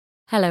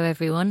Hello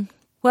everyone.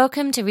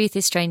 Welcome to Ruth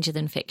is Stranger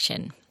Than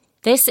Fiction.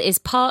 This is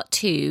part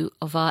 2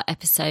 of our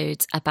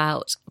episodes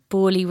about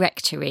Borley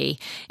Rectory.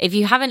 If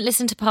you haven't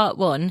listened to part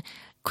 1,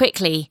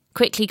 quickly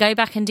go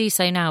back and do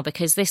so now,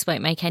 because this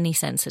won't make any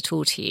sense at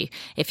all to you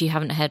if you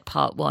haven't heard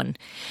part 1.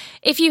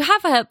 If you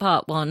have heard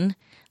part 1,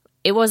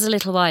 it was a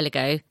little while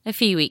ago, a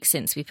few weeks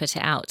since we put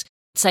it out.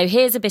 So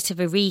here's a bit of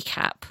a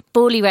recap.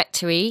 Borley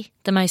Rectory,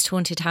 the most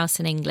haunted house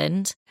in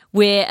England.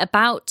 We're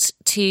about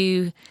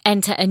to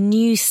enter a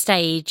new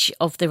stage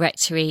of the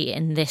rectory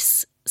in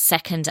this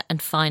second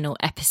and final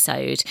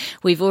episode.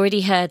 We've already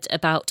heard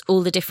about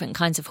all the different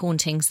kinds of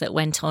hauntings that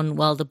went on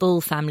while the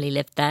Bull family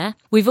lived there.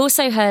 We've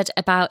also heard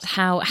about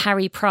how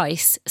Harry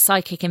Price,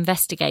 psychic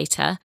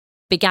investigator,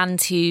 began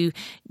to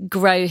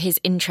grow his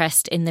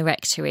interest in the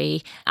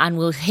rectory, and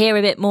we'll hear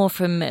a bit more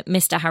from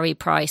Mr. Harry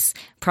Price,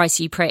 Price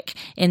you prick,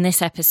 in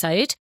this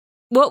episode.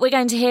 What we're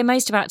going to hear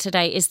most about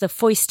today is the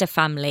Foyster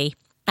family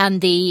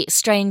and the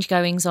strange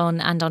goings-on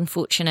and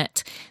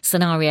unfortunate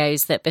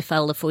scenarios that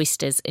befell the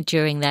Foysters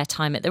during their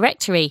time at the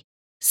rectory.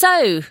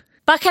 So,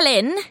 buckle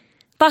in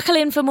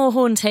for more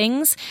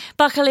hauntings,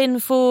 buckle in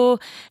for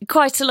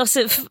quite a lot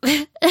of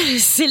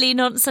silly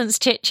nonsense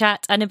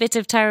chit-chat and a bit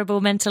of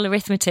terrible mental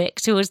arithmetic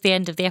towards the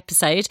end of the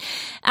episode,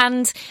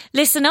 and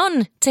listen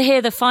on to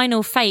hear the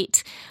final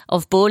fate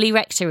of Borley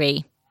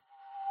Rectory.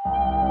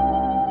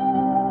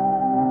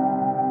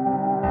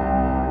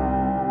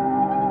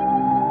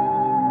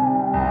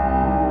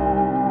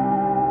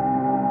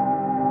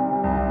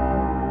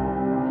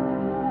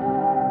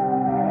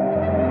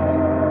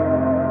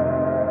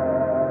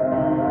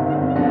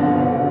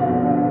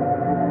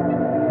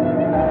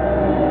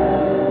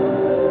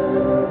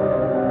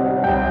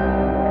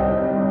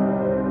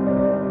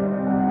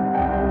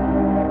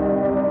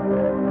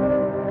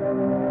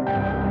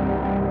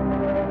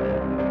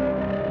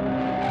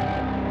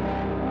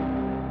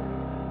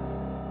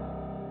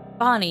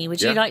 Barney,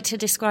 would you like to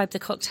describe the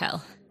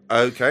cocktail?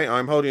 Okay,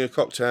 I'm holding a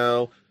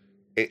cocktail.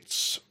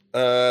 It's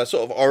sort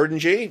of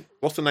orangey.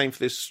 What's the name for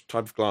this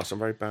type of glass? I'm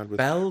very bad with...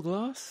 Bell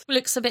glass?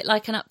 Looks a bit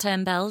like an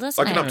upturned bell,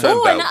 doesn't it? Like an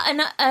upturned bell.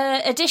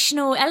 An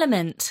additional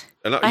element.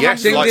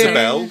 Yes, like the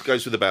bell.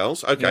 Goes with the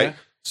bells. Okay. Yeah.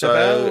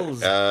 So,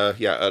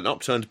 an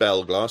upturned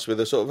bell glass with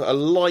a sort of a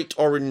light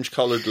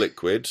orange-coloured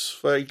liquid,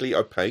 vaguely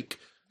opaque.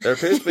 There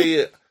appears to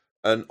be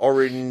an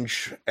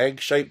orange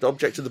egg-shaped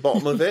object at the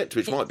bottom of it,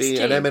 which might be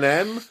an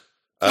M&M.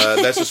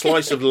 There's a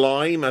slice of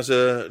lime as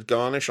a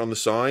garnish on the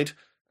side,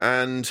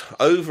 and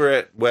over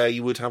it, where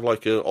you would have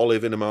like an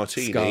olive in a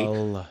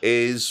martini,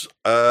 is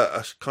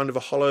a kind of a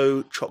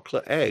hollow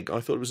chocolate egg. I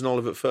thought it was an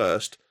olive at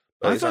first,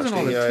 but it's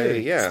actually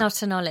It's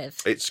not an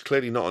olive. It's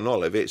clearly not an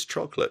olive. It's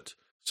chocolate.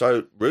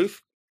 So,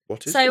 Ruth,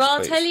 what is this? So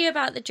I'll tell you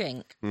about the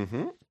drink.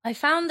 Mm-hmm. I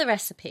found the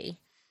recipe,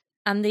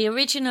 and the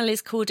original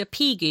is called a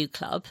Pigou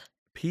Club.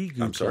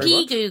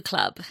 Pigou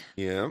Club.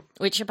 Yeah.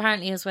 Which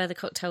apparently is where the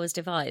cocktail was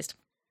devised.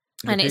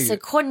 And it's a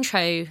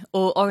Cointreau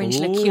or orange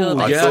liqueur.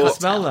 I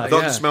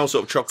thought it smelled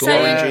sort of chocolate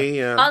orangey.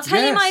 Yeah. I'll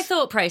tell you my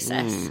thought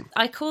process.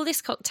 I call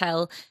this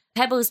cocktail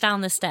Pebbles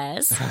Down the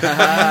Stairs.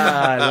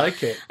 I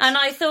like it. And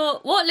I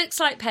thought, what looks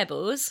like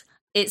pebbles?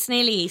 It's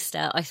nearly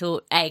Easter. I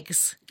thought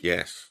eggs.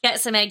 Yes. Get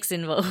some eggs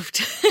involved.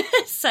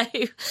 So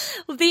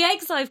the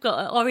eggs I've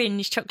got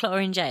are chocolate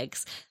orange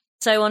eggs.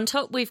 So on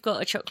top, we've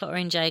got a chocolate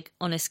orange egg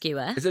on a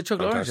skewer. Is it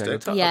chocolate orange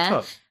egg? Yeah.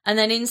 Top? And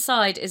then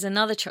inside is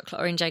another chocolate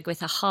orange egg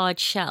with a hard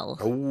shell.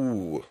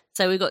 Ooh.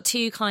 So we've got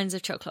two kinds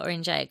of chocolate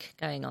orange egg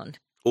going on.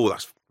 Oh,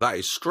 that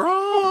is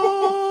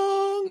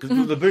strong.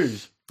 The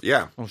booze.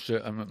 Yeah. Oh,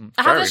 shit. Very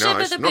nice.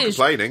 I'm not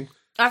complaining.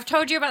 I've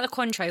told you about the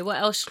Cointreau. What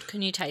else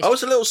can you taste? Oh,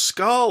 it's a little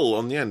skull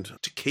on the end.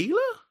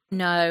 Tequila?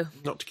 No.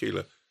 Not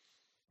tequila.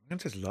 I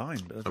think there's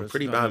lime. I'm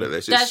pretty bad at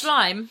this. There's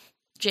lime.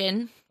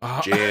 Gin.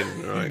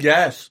 Gin, right.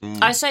 Yes.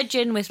 I said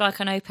gin with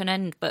like an open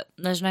end, but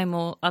there's no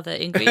more other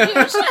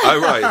ingredients. Oh,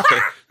 right.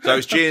 So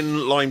it's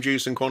gin, lime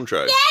juice and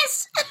Cointreau.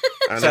 Yes!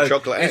 And a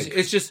chocolate egg.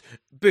 It's just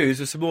booze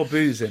with some more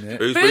booze in it.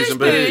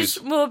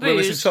 Booze. More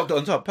booze. With some chocolate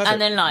on top. Perfect.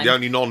 And then lime. The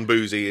only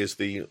non-boozy is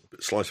the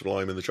slice of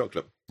lime in the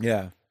chocolate.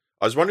 Yeah.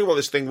 I was wondering what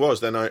this thing was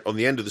then on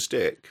the end of the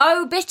stick.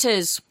 Oh,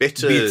 bitters.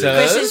 Bitters.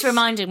 This is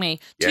reminding me.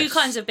 Yes. 2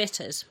 kinds of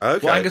bitters.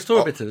 Okay. What,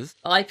 Angostura bitters?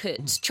 I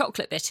put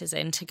chocolate bitters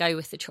in to go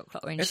with the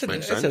chocolate orange. It's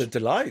a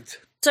delight.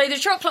 So the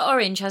chocolate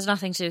orange has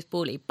nothing to do with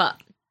Borley,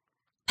 but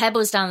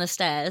Pebbles Down the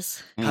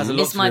Stairs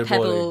is my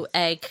pebble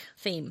egg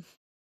theme.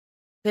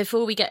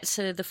 Before we get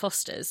to the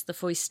Foysters, the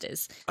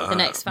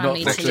next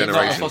family next to live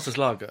generation. there. Foster's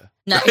Lager.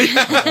 No. Imagine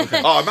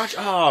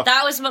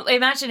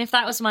if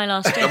that was my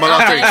last drink.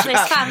 There's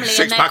this family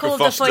and they're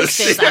called the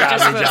Foysters. I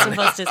just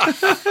brought some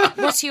Foysters.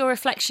 What are your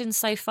reflections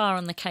so far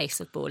on the case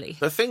of Borley?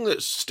 The thing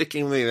that's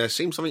sticking with me, there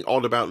seems something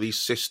odd about these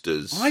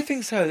sisters. I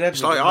think so.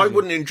 It's like, I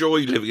wouldn't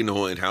enjoy living in a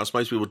haunted house.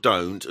 Most people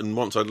don't. And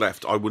once I'd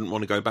left, I wouldn't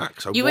want to go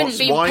back. So you wouldn't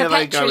be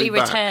perpetually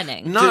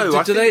returning.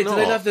 No, do they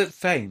love the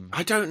fame?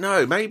 I don't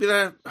know. Maybe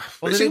they're...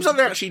 It seems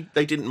like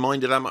they didn't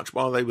mind it that much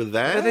while they were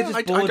there.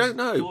 I don't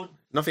know.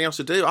 nothing else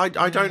to do. I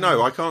don't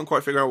know. I can't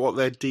quite figure out what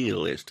their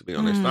deal is, to be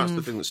honest. That's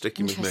the thing that's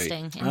sticking with me.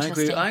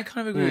 Interesting. I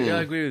kind of agree.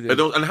 I agree with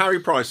you. And Harry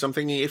Price, I'm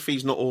thinking if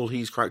he's not all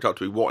he's cracked up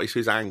to be, what is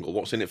his angle?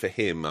 What's in it for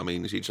him? I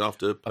mean, is he just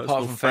after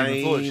personal from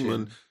fame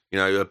and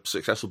a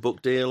successful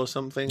book deal or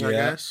something, I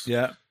guess?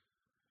 Yeah.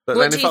 But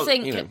what do you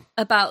think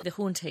about the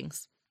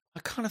hauntings? I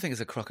kind of think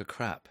it's a crock of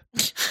crap.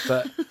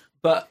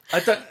 But I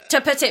don't...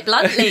 To put it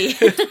bluntly.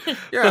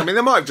 Yeah, I mean,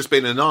 there might have just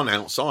been a nun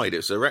outside.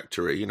 It's a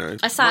rectory, A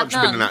sad might have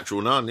just been nun. an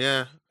actual nun,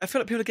 yeah. I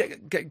feel like people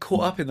get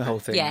caught up in the whole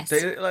thing. Yes.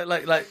 They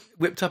like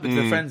whipped up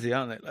into a frenzy,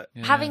 aren't they?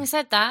 Like, Having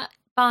said that,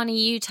 Barney,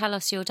 you tell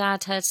us your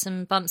dad heard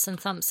some bumps and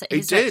thumps at He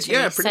his did, rectory,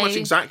 yeah, pretty much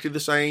exactly the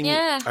same.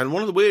 Yeah. And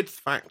one of the weird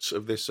facts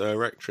of this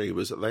rectory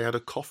was that they had a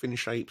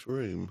coffin-shaped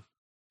room.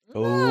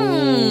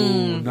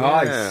 Oh,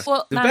 nice. Yeah.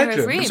 What The manner bedroom?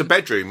 of room? It's a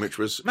bedroom which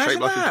was Imagine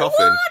shaped like that. a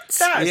coffin. What?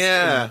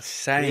 That's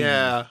insane.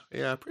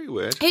 Yeah, pretty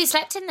weird. Who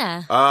slept in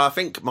there? I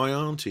think my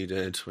auntie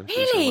did. When she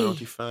was Really? my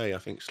Auntie Faye, I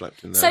think,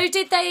 slept in there. So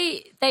did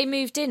they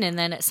moved in and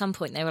then at some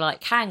point they were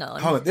like, hang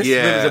on. Oh, this room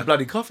is a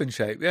bloody coffin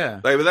shape, yeah.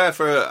 They were there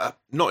for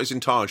not his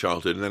entire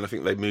childhood, and then I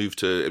think they moved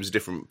to... It was a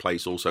different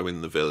place also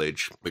in the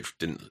village, which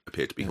didn't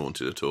appear to be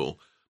haunted at all.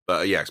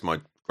 But yes, my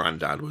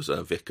granddad was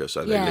a vicar,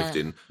 so they lived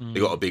in... They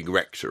got a big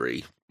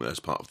rectory as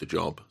part of the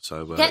job.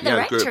 So Get the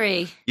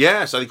rectory.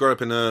 So they grew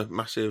up in a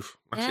massive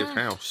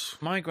house.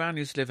 My gran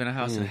used to live in a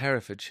house in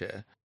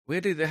Herefordshire.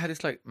 Weirdly, they had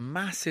this like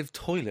massive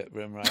toilet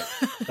room, right?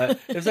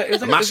 It was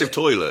like A massive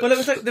toilet. Well, it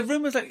was like the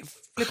room was like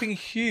flipping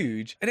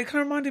huge, and it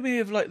kind of reminded me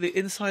of like the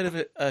inside of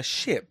a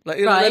ship,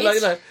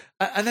 Right.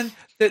 And then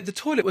the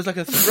toilet was like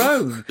a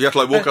throne. You have to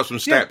like walk up some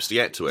steps to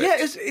get to it. Yeah,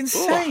 it's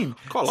insane.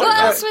 Oh, quite What like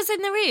that. else was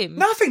in the room?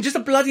 Nothing, just a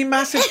bloody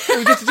massive,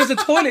 just a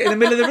toilet in the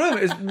middle of the room.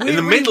 It was weird, In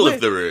the middle weird.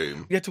 of the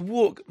room. You had to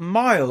walk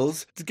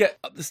miles to get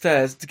up the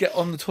stairs to get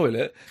on the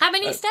toilet. How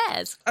many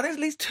stairs? I think at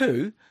least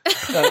two.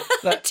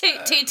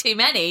 Too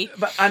many.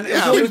 And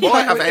Yeah, I mean,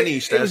 why have any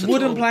It stairs was at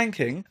wooden all?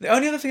 planking. The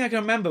only other thing I can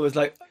remember was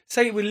like,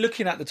 say we're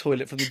looking at the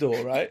toilet from the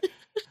door, right?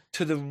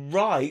 To the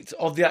right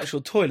of the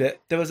actual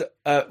toilet, there was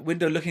a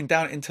window looking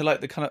down into like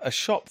the kind of a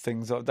shop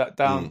things or that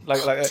down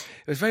it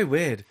was very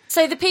weird.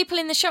 So the people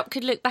in the shop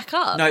could look back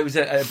up? No, it was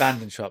an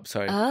abandoned shop.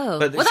 Sorry. Oh.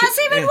 But Well, that's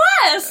even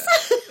worse.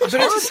 But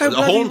it's just so A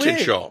bloody haunted weird.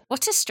 shop.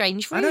 What a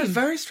strange I room. know, it's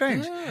very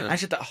strange. And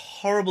she had that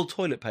horrible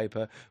toilet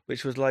paper,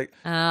 which was like,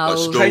 Like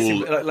school, tasting,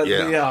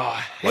 yeah. I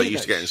hate Like you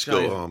used to that get in shit.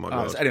 school. Oh, my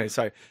God. So anyway,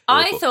 sorry.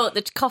 I Awful. thought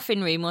the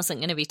coffin room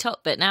wasn't going to be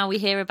top, but now we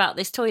hear about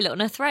this toilet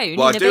on a throne.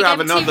 Well, in I a do big have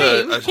empty another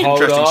room. interesting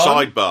Hold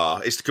on. sidebar.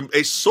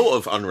 It's sort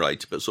of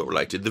unrelated, but sort of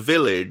related. The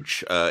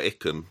village,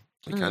 Ickham,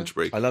 in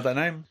Canterbury. I love that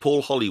name.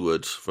 Paul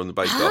Hollywood from the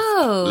Bake Off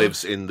Oh.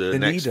 lives in the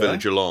next Kneader?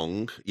 village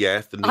along.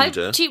 Yeah, the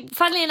Kneader.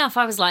 Funnily enough,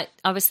 I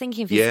was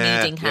thinking of his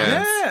Yeah, kneading yeah.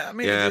 hands. Yeah, I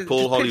mean, Yeah, just Paul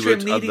picture him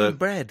Hollywood, kneading other-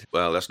 bread.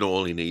 Well, that's not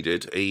all he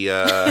needed. He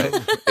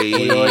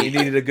He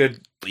needed a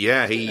good.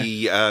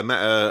 he met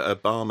a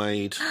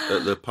barmaid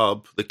at the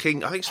pub. The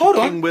King, I think it's Hold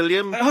King on.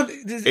 William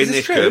Is in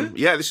this Ickham. true?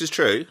 Yeah, this is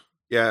true.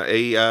 Yeah,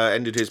 he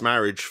ended his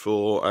marriage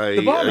for The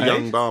a barmaid?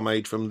 young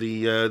barmaid from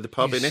the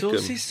pub You in Ickham.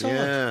 saucy sod.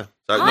 Yeah.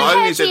 So I not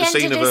only heard is it he the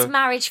scene ended of his a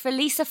marriage for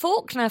Lisa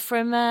Faulkner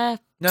from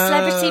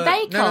Celebrity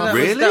Bake No, Off.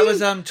 Really? That was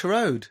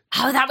Tyrone.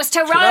 Oh, that was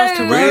Tyrone. That was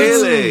Tyrone.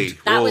 Really?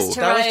 That was Whoa.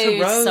 Tyrone. That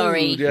was Tyrone.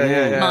 Sorry,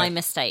 Yeah. my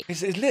mistake.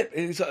 His lip,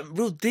 it's got a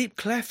real deep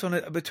cleft on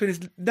it between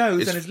his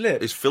nose and his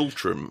lip. It's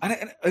Filtrum. And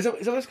is that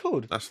what it's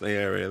called? That's the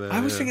area there.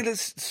 I was yeah. thinking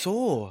it's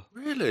sore.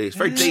 Really? It's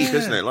very deep,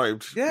 isn't it?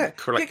 Like Yeah.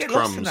 collect Get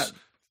lost in crumbs. that.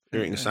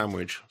 You're eating a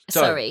sandwich.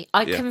 Sorry,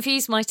 I yeah.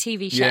 confused my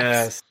TV chefs.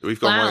 Yes. We've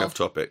gone way Wow. off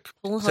topic.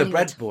 Paul So Hollywood.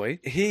 Bread Boy,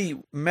 he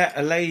met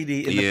a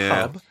lady in the Yeah.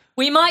 pub.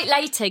 We might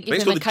later give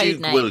It's him a called the code Duke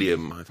name.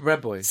 William. I think.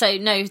 Bread Boy. So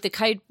no, the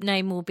code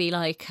name will be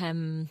like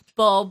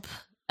Bob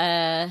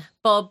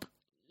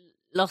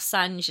Los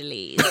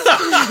Angeles.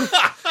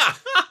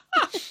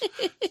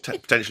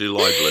 Potentially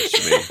libelous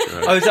to me.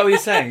 Right. Oh, is that what you're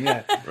saying?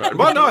 Yeah. Right.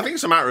 Well, no, I think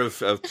it's a matter of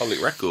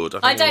public record.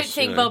 I don't it's,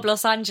 think Bob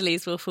Los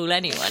Angeles will fool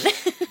anyone.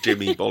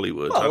 Jimmy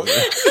Bollywood. Well,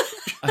 haven't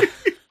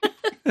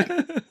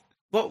we?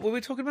 What were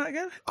we talking about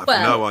again? I've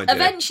well, no idea.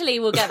 eventually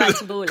we'll get back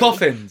to Borley.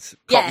 Coffins,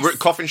 Yes.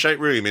 Coffin-shaped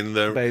room in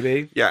the...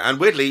 baby. Yeah, and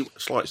weirdly,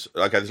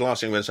 okay, the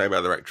last thing I'm going to say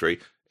about the rectory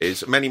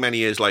is many, many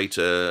years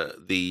later,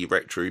 the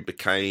rectory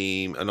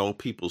became an old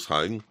people's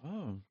home.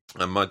 Oh.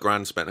 And my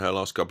gran spent her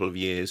last couple of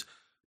years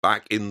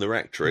back in the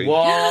rectory.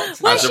 What?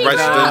 Where As a she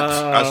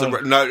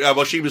resident, No.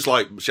 well, she was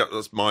like,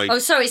 that's my. Oh,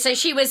 sorry. So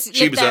she was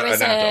She was there an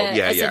as adult.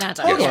 Yeah, as yeah. an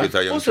adult. Yes, Hold on. with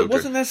her young Also, children.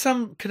 wasn't there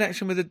some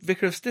connection with the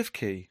Vicar of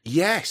Stiffkey?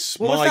 Yes,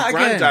 What was my that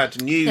again?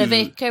 granddad knew. The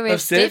Vicar of Of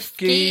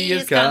Stiffkey Stiffkey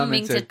is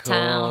coming to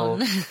call.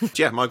 town.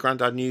 Yeah, my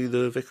granddad knew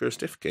the Vicar of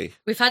Stiffkey.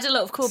 We've had a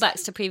lot of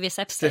callbacks to previous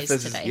episodes Stiff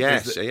as- today.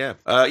 Yes,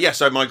 yeah.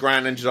 So my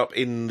gran ended up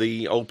in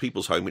the old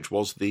people's home, which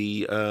was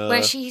the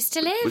Where she used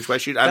to live. and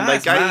they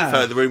That's gave mad.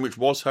 her the room, which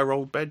was her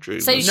old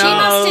bedroom. So she No.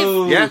 must have.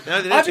 Yeah,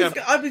 no, they did,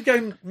 I'd be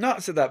going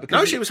nuts at that because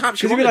No, she was happy.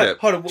 She because you'd be wanted like,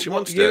 it. hold on, She what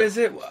wanted year it. is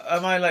it?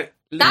 Am I like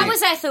That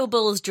was Ethel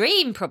Ball's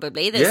dream,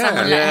 probably, that Yeah.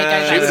 someone let her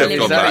go She back would to have live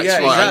gone with back. her. Yeah,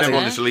 That's why I exactly. never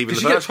wanted to leave in the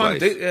Because you first get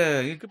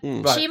place. you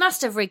could, right. She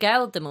must have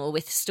regaled them all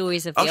with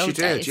stories of the Oh, old she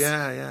did. days.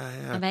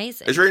 Yeah.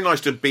 Amazing. It's really nice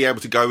to be able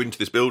to go into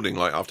this building,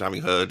 like, after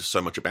having heard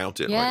so much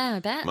about it. Yeah, like, I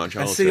bet. My And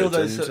childhood. see all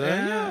those.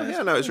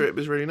 And, no, it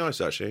was really nice,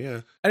 actually,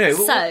 yeah. Anyway,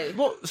 So-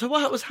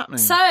 what was happening?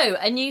 So,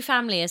 a new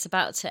family is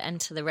about to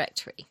enter the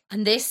rectory,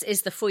 and this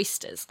is the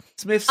Foysters.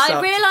 Smith I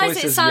sucked, realise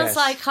it Foyster's sounds yes.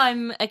 like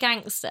I'm a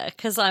gangster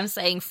because I'm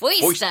saying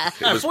Foyster. Foyster.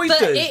 It was- Foysters.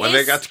 But it When they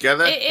is- got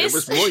together, it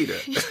was Moida.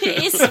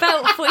 It is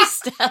spelled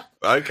Foyster.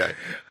 Okay.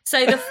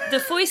 So the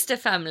Foyster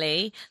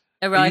family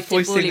arrived at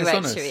foisting Borley this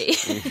on us?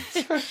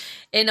 Rectory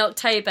in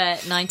October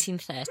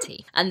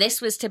 1930. And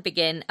this was to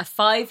begin a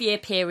 5-year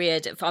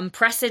period of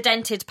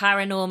unprecedented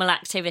paranormal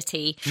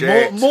activity.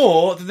 Shit.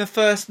 More than the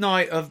first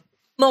night of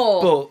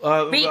More.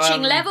 Bull,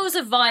 reaching levels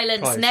of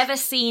violence Christ. never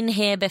seen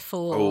here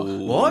before. Oh.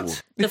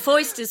 What? The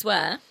Foysters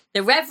were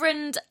the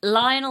Reverend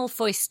Lionel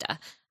Foyster,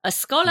 a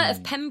scholar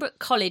of Pembroke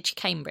College,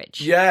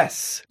 Cambridge.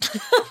 Yes.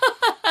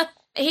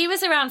 He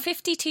was around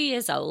 52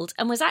 years old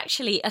and was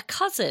actually a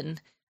cousin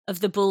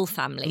of the Bull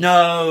family.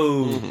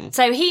 No.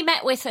 So he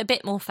met with a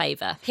bit more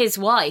favour. His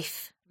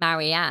wife,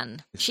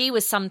 Marianne, she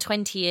was some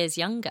 20 years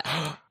younger.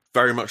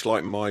 Very much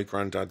like my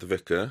granddad, the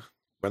vicar.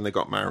 When they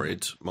got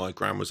married, my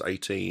gran was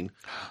 18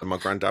 and my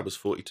granddad was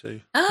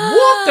 42.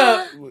 What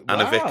the?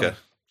 And a Wow. vicar.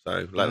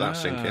 So let that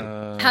sink in.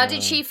 How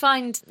did she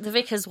find the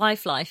vicar's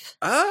wife life?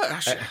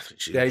 Actually,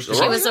 she yeah, was she all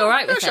right. was all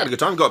right with She had a it. good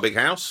time, got a big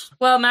house.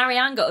 Well,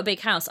 Marianne got a big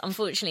house.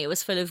 Unfortunately, it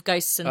was full of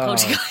ghosts and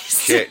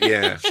poltergeists. Shit,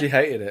 yeah. She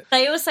hated it.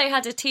 They also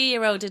had a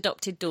 2-year-old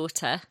adopted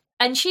daughter.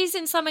 And she's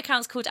in some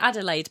accounts called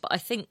Adelaide, but I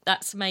think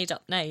that's a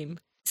made-up name.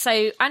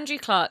 So Andrew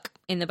Clark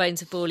in The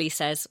Bones of Borley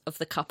says of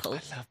the couple.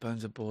 I love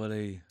Bones of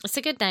Borley. It's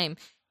a good name.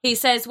 He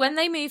says, when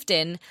they moved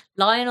in,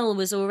 Lionel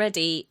was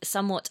already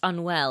somewhat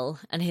unwell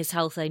and his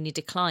health only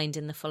declined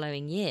in the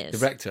following years.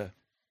 The rector.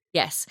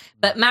 Yes.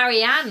 But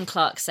Marianne,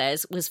 Clark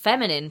says, was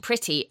feminine,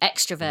 pretty,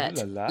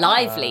 extrovert, Ooh la la.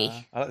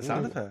 lively. I like the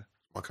sound of her.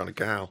 My kind of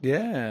gal.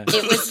 Yeah.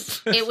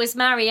 It was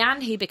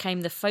Marianne who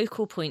became the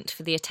focal point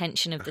for the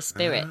attention of the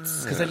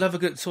spirits. Because they love a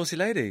good saucy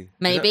lady.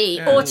 Maybe.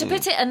 Yeah. Or to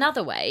put it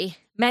another way,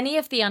 many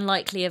of the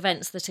unlikely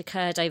events that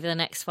occurred over the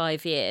next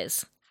 5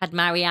 years had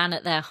Marianne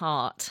at their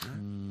heart.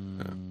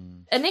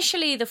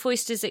 Initially, the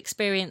Foysters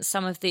experienced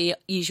some of the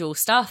usual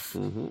stuff.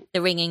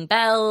 The ringing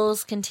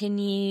bells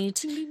continued,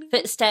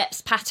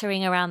 footsteps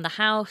pattering around the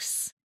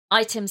house,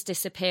 items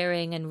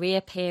disappearing and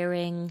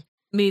reappearing,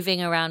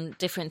 moving around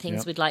different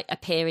things would like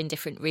appear in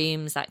different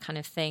rooms, that kind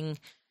of thing.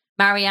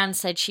 Marianne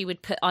said she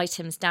would put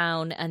items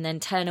down and then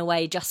turn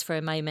away just for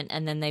a moment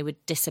and then they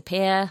would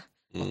disappear.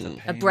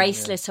 A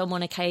bracelet on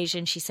one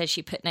occasion, she said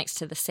she put next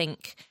to the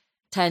sink,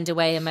 turned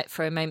away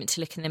for a moment to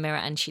look in the mirror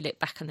and she looked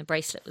back and the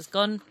bracelet was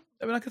gone.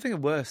 I mean, I can think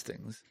of worse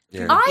things.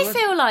 Yeah. I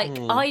feel like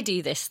I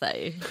do this though,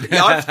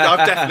 Yeah, I've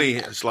definitely.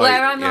 It's like,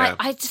 where I'm yeah. like,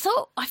 I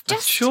thought I've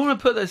just. Sure, I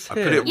put this I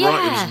here. put it right. It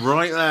Yeah. was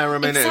right there a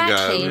minute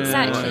Exactly, ago.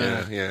 exactly.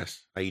 Yeah,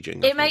 yes, aging. I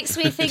It think. makes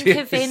me think Yes.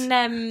 of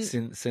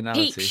in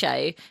Senality. Peep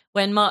Show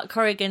when Mark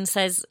Corrigan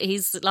says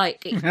he's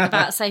like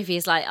about Sophie.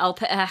 He's like, I'll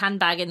put her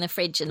handbag in the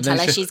fridge and tell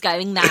her she's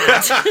going mad.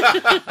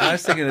 I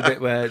was thinking of the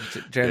bit where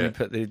Jeremy Yeah.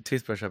 put the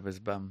toothbrush up his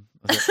bum.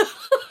 Was it?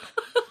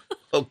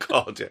 Oh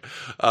God! Yeah.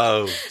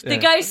 Oh, The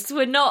ghosts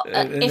were not,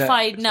 if no.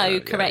 I know Yeah,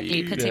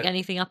 correctly, putting yeah.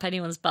 anything up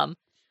anyone's bum.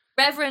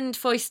 Reverend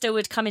Foyster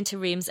would come into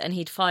rooms and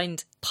he'd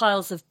find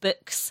piles of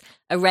books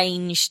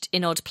arranged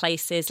in odd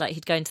places. Like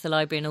he'd go into the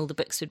library and all the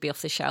books would be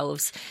off the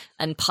shelves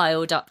and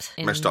piled up.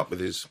 messed up with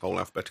his whole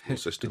alphabetical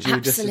system. Dewey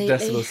Absolutely.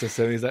 Decimal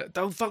System. He's like,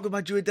 don't fuck with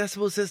my Dewey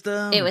Decimal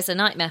System. It was a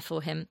nightmare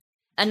for him.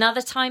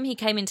 Another time he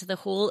came into the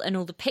hall and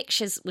all the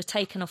pictures were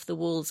taken off the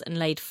walls and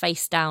laid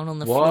face down on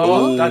the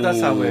floor. What? That does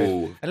sound Ooh.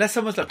 weird. Unless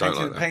someone's like I don't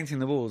painting, like that. painting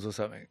the walls or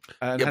something.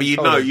 Yeah, but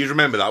you'd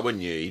remember that,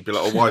 wouldn't you? You'd be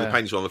like, oh, why are the Yeah.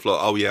 paintings on the floor?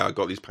 Oh, yeah, I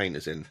got these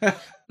painters in.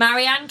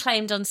 Marianne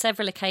claimed on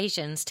several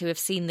occasions to have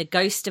seen the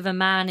ghost of a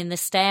man in the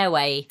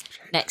stairway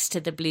next to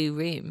the blue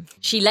room.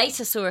 She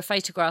later saw a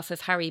photograph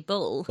of Harry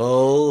Bull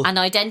Bull. and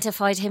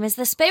identified him as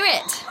the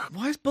spirit.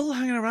 Why is Bull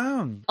hanging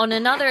around? On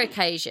another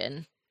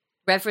occasion,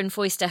 Reverend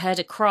Foyster heard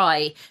a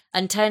cry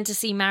and turned to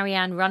see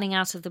Marianne running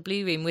out of the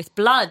blue room with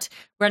blood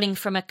running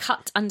from a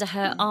cut under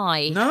her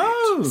eye.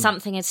 No.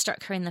 Something had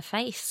struck her in the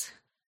face.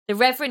 The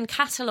Reverend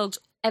catalogued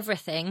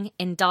everything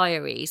in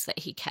diaries that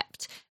he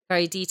kept,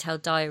 very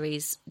detailed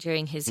diaries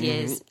during his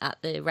years at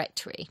the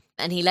rectory.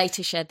 And he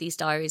later shared these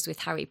diaries with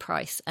Harry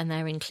Price, and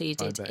they're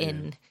included bet,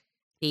 in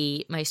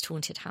the most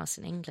haunted house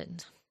in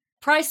England.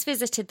 Price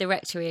visited the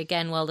rectory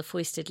again while the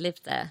Foysters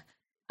lived there,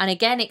 and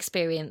again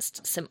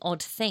experienced some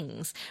odd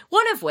things,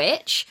 one of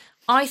which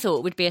I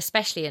thought would be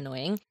especially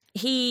annoying.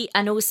 He,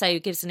 and also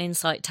gives an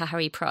insight to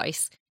Harry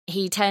Price,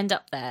 he turned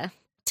up there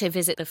to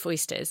visit the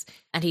Foysters,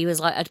 and he was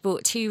like, I'd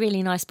bought 2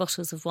 really nice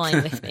bottles of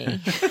wine with me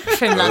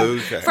from,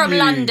 Okay. from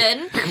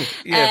London,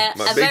 Yeah, a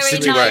big very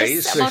city nice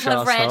ways. bottle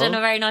of Rich red and arsehole.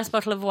 a very nice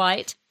bottle of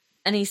white.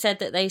 And he said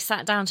that they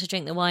sat down to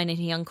drink the wine, and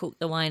he uncorked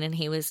the wine, and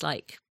he was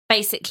like,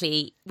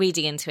 basically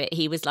reading into it,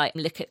 he was like,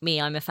 look at me,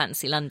 I'm a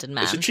fancy London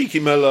man. It's a cheeky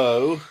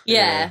Merlot.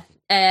 Yeah.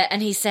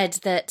 And he said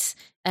that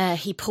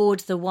he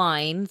poured the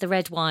wine, the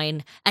red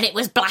wine, and it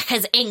was black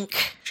as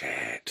ink.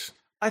 Shit.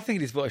 I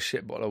think he's bought a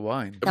shit bottle of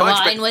wine. The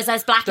wine was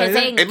as black as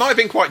ink. It might have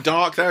been quite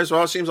dark there as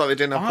well. It seems like they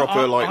didn't have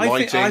proper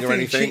lighting or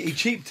anything. He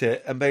cheaped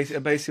it and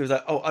basically was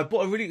like, "Oh, I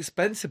bought a really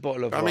expensive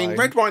bottle of wine." I mean,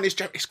 red wine is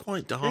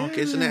quite dark,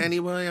 isn't it?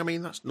 Anyway, I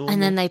mean that's normal.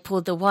 And then they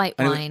poured the white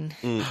wine,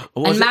 and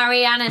Was it-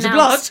 Marianne was it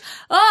announced,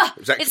 "Oh,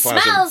 was it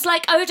ectoplasm. smells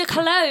like eau de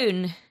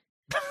cologne."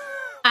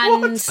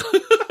 And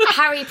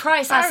Harry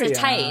Price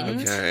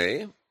ascertained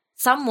Okay.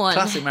 someone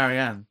Classic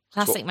Marianne.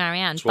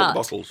 Marianne, Swap the but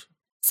bottles.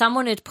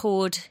 someone had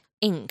poured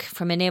ink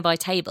from a nearby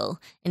table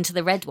into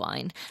the red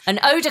wine and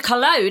eau de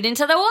cologne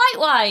into the white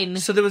wine.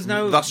 So there was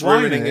no Thus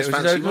wine ruining in it, his it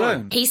was fancy no wine.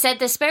 cologne. He said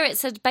the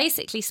spirits had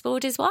basically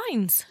spoiled his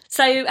wines.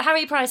 So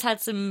Harry Price had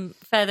some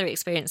further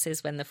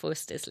experiences when the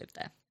Foysters lived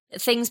there.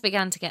 Things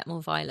began to get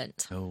more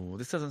violent. Oh,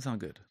 this doesn't sound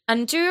good.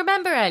 And do you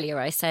remember earlier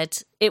I said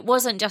it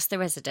wasn't just the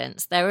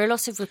residents? There were a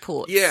lot of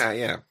reports.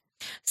 Yeah.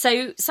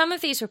 So some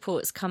of these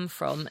reports come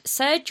from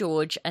Sir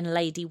George and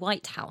Lady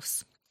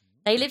Whitehouse.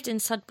 They lived in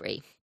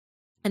Sudbury,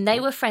 and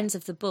they were friends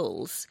of the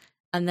Bulls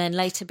and then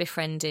later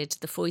befriended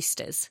the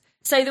Foysters.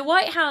 So the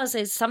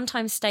Whitehouses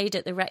sometimes stayed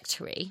at the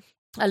rectory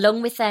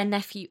along with their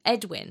nephew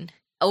Edwin,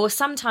 or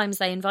sometimes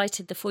they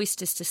invited the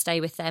Foysters to stay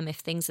with them if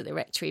things at the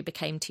rectory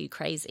became too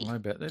crazy. I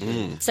bet they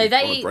did. So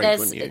they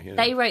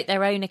they wrote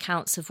their own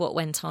accounts of what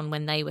went on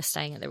when they were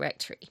staying at the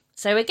rectory.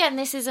 So again,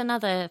 this is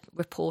another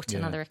report,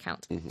 another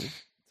account. Mm-hmm.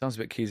 Sounds a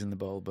bit keys in the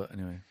bowl, but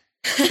anyway.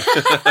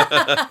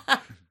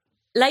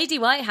 Lady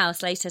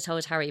Whitehouse later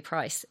told Harry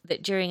Price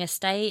that during a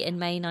stay in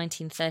May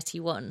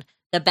 1931,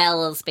 the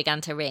bells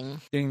began to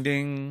ring. Ding,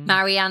 ding.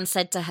 Marianne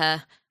said to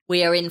her,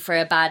 "We are in for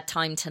a bad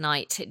time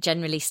tonight. It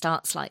generally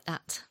starts like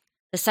that."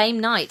 The same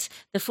night,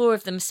 the four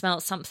of them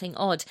smelt something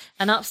odd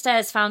and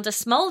upstairs found a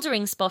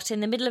smouldering spot in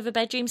the middle of a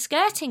bedroom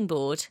skirting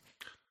board.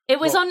 It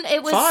was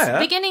Fire?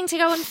 beginning to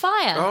go on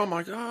fire. Oh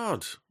my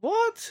god!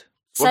 What?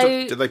 So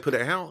Did they put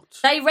it out?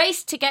 they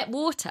raced to get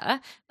water,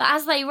 but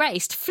as they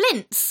raced,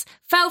 flints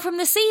fell from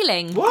the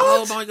ceiling. What?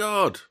 Oh my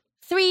god!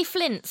 3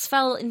 flints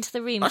fell into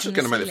the room. That's from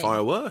just going to the make the ceiling.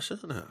 fire worse,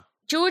 isn't it?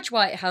 George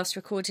Whitehouse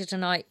recorded a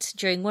night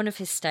during one of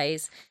his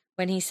stays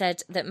when he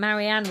said that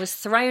Marianne was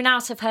thrown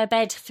out of her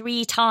bed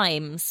 3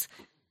 times,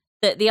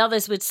 that the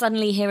others would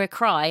suddenly hear a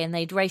cry and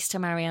they'd race to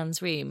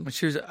Marianne's room. When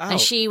she was out. And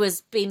she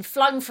was being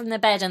flung from the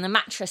bed and the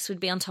mattress would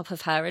be on top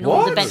of her and all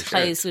the What?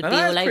 bedclothes would Now be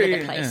that's all over pretty-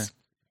 the place. yeah.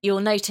 You'll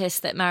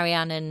notice that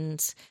Marianne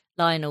and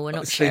Lionel were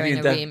not sleeping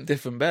sharing a in room.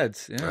 different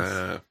beds.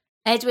 Yes.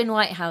 Edwin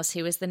Whitehouse,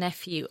 who was the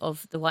nephew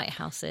of the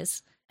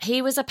Whitehouses,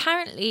 he was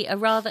apparently a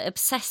rather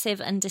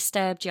obsessive and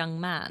disturbed young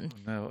man.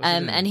 No, what was he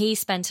doing? And he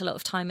spent a lot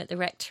of time at the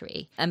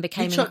rectory and He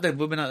became chucked the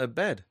women out of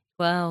bed.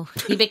 well,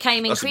 he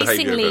became That's the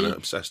behaviour of an increasingly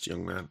obsessed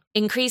young man.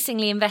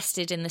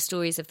 invested in the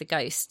stories of the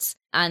ghosts.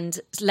 And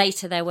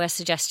later there were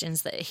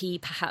suggestions that he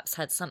perhaps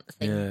had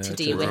something to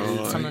do with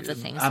right. some of the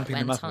things that Amping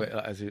them went up a on. bit.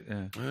 Like, as it,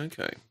 yeah.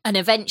 Okay. And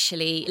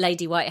eventually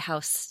Lady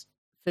Whitehouse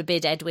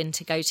forbid Edwin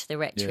to go to the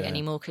rectory Yeah.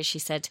 anymore because she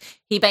said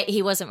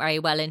he wasn't very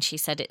well, and she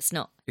said it's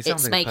sounds it's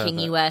like a making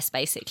you pervert. worse,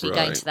 basically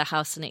going Right. to the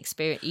house and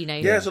experience,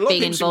 Yeah, so a lot of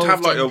being people seem to involved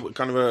have like in. a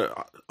kind of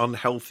a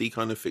unhealthy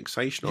kind of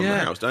fixation on the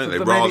house, don't they?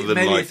 But Rather than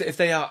maybe like if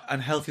they are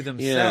unhealthy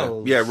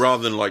themselves. yeah,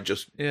 rather than like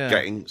just Yeah.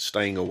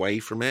 staying away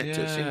from it. Yeah, It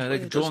seems they're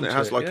weird, drawn doesn't it? It to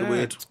has it, like a yeah.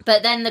 weird.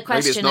 But then the Maybe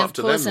it's question not of up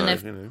to cause them, and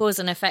though, you know. cause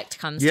and effect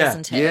comes, Yeah.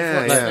 doesn't it? Yeah,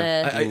 Of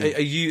what's yeah.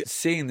 Are you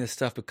seeing this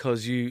stuff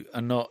because you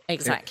are not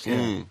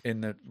Exactly.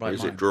 in the Or right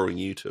is it mind? drawing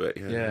you to it?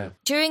 Yeah.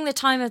 During the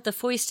time of the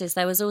Foysters,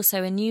 there was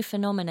also a new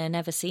phenomena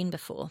never seen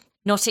before,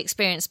 not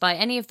experienced by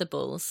any of the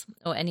Bulls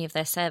or any of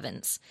their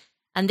servants.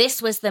 And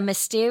this was the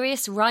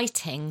mysterious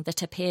writing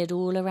that appeared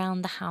all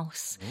around the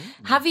house.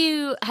 Have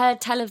you heard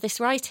tell of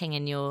this writing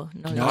in your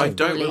knowledge? No. I of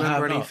don't Borley? remember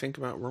have not. anything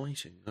about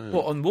writing. No.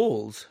 What, on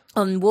walls?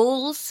 On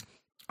walls,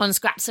 on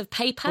scraps of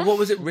paper. But what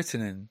was it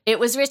written in? It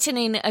was written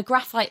in a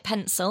graphite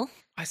pencil.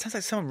 It sounds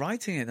like someone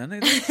writing it,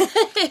 doesn't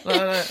it?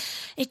 like,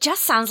 It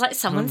just sounds like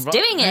someone's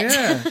doing it.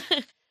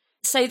 Yeah.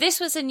 So this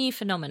was a new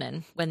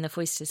phenomenon when the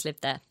Foysters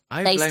lived there.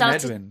 I blame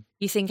Edwin.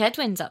 You think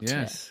Edwin's up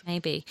Yes. to it?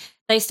 Maybe.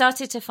 They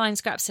started to find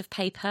scraps of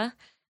paper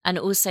and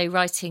also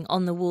writing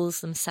on the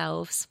walls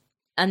themselves.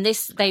 And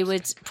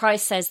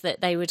Price says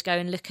that they would go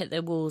and look at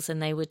the walls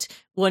and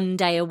one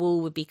day a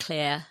wall would be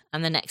clear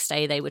and the next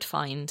day they would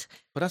find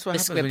But that's what the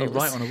happens when you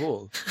scribbles. write on a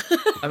wall.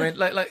 I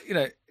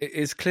mean,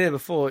 it's clear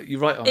before you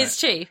write on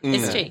It's it. true.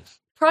 It's true.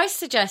 Price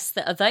suggests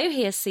that although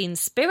he has seen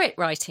spirit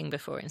writing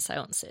before in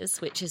seances,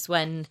 which is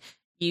when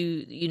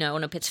you know,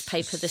 on a bit of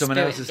paper, the Someone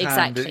spirit else's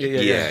hand,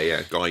 exactly.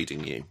 Yeah,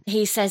 guiding you.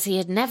 He says he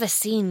had never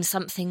seen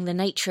something the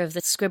nature of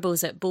the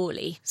scribbles at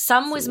Borley.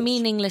 Some was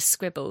meaningless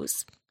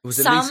scribbles.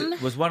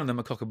 Was one of them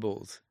a cock and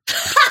balls?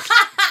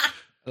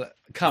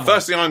 Come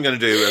First thing I'm going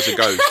to do as a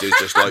ghost is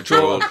just like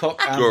draw a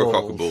cock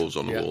and balls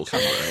on the wall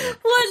somewhere.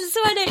 Once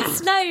when it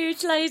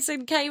snowed loads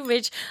in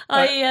Cambridge,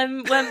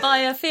 I went by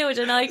a field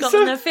and I got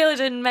on the field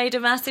and made a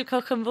massive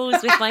cock and balls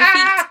with my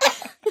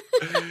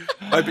feet.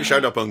 I hope it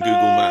showed up on Google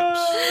Maps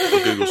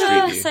or Google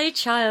Street View. So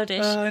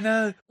childish. Oh, I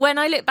know. When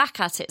I look back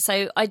at it,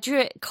 so I drew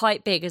it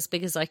quite big as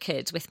I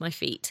could with my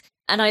feet.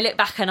 And I look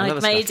back and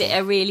I'd made it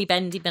a really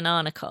bendy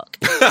banana cock.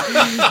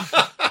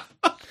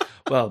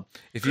 Well,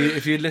 if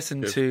you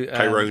listen to the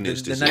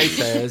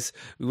naysayers,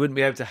 we wouldn't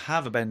be able to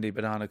have a bendy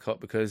banana cock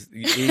because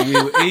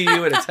EU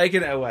would have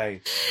taken it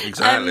away.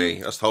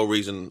 Exactly. That's the whole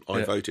reason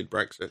I voted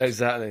Brexit.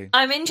 Exactly.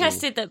 I'm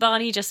interested that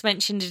Barney just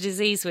mentioned a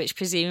disease which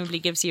presumably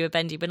gives you a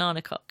bendy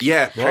banana cock.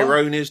 Yeah,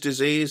 Peyronie's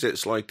disease.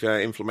 It's like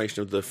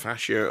inflammation of the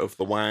fascia of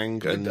the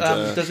wang. And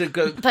does it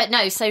go? But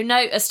no,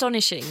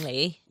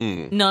 astonishingly,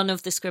 none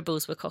of the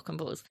scribbles were cock and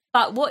balls.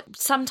 But what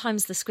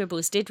sometimes the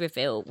scribbles did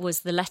reveal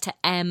was the letter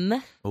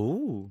M.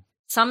 Ooh.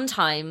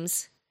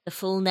 Sometimes the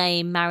full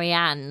name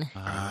Marianne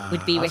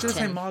would be written. I was going to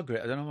say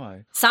Margaret, I don't know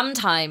why.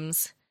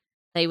 Sometimes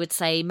they would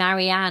say,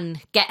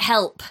 Marianne, get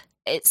help.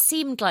 It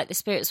seemed like the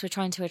spirits were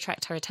trying to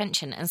attract her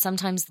attention, and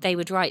sometimes they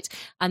would write,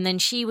 and then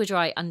she would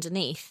write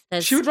underneath.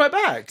 She would write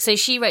back? So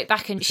she wrote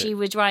back, and she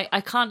would write,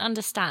 I can't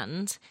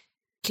understand,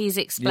 please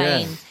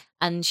explain. Yeah.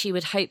 And she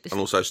would hope... And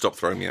also, stop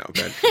throwing me out of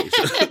bed,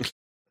 please.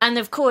 And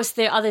of course,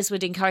 the others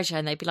would encourage her,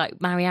 and they'd be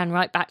like, Marianne,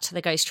 write back to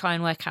the ghost, try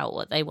and work out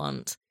what they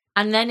want.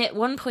 And then at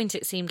one point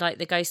it seemed like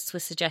the ghosts were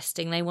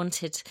suggesting they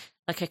wanted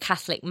like a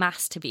Catholic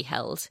mass to be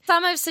held.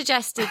 Some have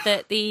suggested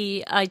that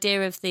the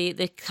idea of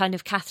the kind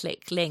of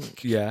Catholic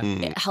link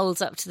it holds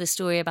up to the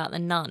story about the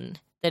nun,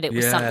 that it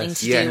was something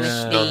to do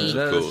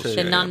with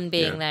the nun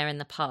being there in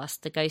the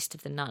past, the ghost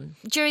of the nun.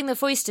 During the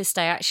Foyster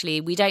stay,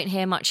 actually, we don't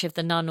hear much of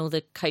the nun or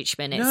the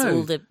coachman.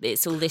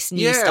 It's all this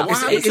new stuff.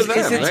 It's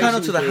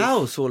internal to the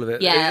house, all of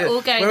it. Yeah,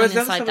 all going on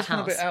inside the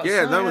house.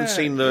 Yeah, no one's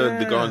seen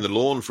the guy on the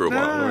lawn for a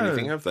while or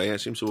anything, have they?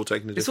 It seems to have all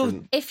taken a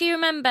different... If you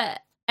remember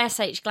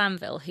S.H.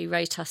 Glanville, who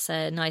wrote us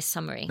a nice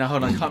summary. Now,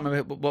 hold on, I can't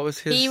remember. What was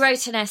his... He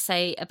wrote an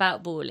essay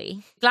about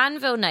Borley.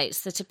 Glanville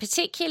notes that a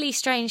particularly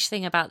strange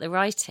thing about the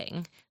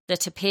writing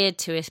that appeared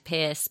to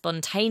appear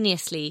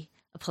spontaneously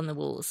upon the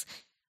walls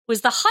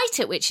was the height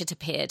at which it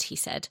appeared, he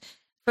said,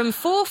 from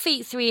 4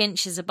 feet 3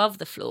 inches above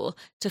the floor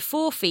to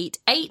 4 feet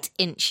 8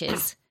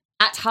 inches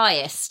at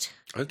highest.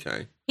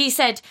 Okay. He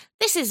said,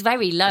 this is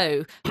very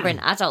low for an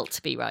adult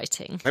to be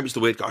writing. Maybe it's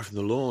the weird guy from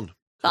the lawn.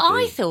 But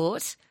I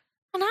thought...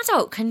 An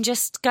adult can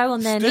just go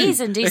on their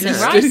knees and do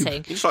some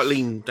writing. Just like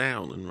lean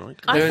down and write.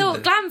 I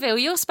thought, Glanville,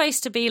 you're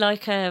supposed to be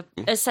like a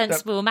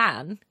sensible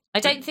man. I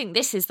don't think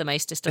this is the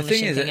most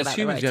astonishing thing about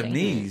the writing. You have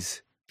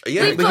knees.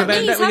 Yeah, we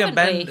can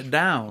bend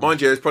down.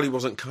 Mind you, it probably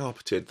wasn't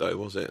carpeted, though,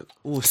 was it?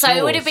 So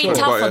it would have been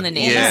tough on the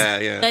knees.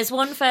 Yeah. There's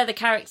one further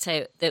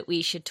character that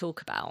we should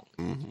talk about.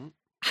 Mm-hmm.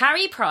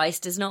 Harry Price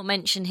does not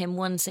mention him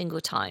one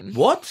single time.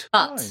 What?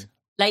 But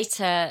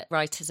later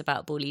writers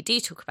about Borley do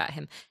talk about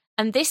him.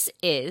 And this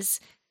is...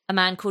 a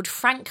man called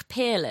Frank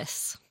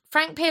Peerless.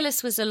 Frank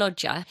Peerless was a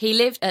lodger. He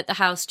lived at the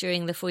house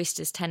during the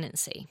Foysters'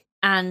 tenancy.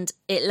 And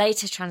it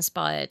later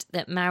transpired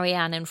that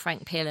Marianne and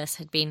Frank Peerless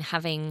had been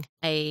having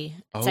a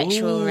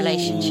sexual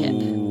relationship.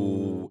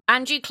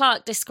 Andrew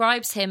Clark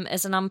describes him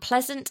as an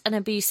unpleasant and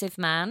abusive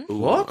man.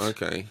 What?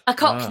 Okay. A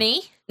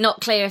Cockney.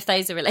 Not clear if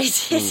those are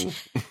related.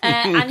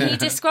 And he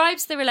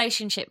describes the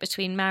relationship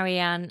between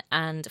Marianne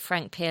and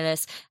Frank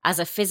Peerless as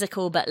a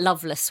physical but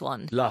loveless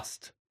one.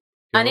 Lust.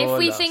 And if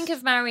we think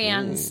of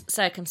Marianne's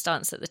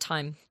circumstance at the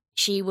time,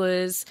 she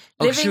was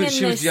living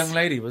she was a young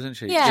lady, wasn't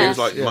she? Yeah.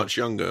 She was much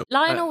younger.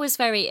 Lionel was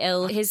very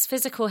ill. His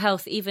physical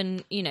health,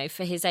 even,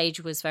 for his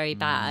age, was very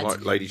bad.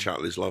 Like Lady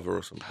Chatterley's lover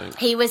or something.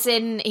 He was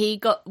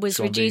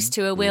reduced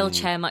to a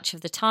wheelchair much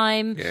of the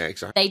time. Yeah,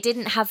 exactly. They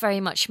didn't have very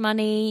much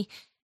money.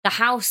 The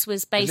house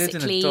was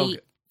basically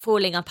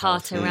falling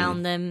apart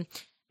around them.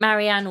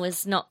 Marianne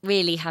was not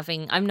really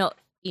having...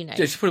 Yeah,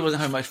 she probably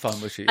wasn't having much fun,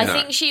 was she? I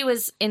think she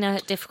was in a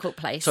difficult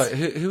place.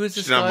 Sorry, who was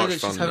this guy that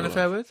she's having an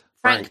affair with?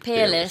 Frank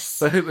Peerless.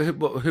 But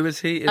who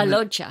is he? A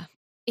lodger.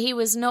 He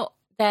was not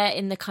there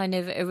in the kind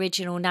of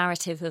original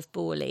narrative of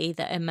Borley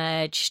that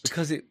emerged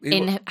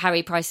in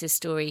Harry Price's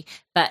story.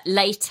 But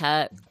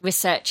later,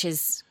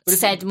 researchers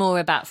said more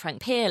about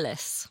Frank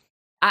Peerless.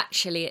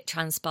 Actually, it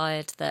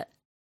transpired that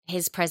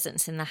his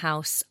presence in the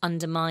house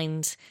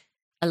undermined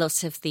a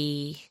lot of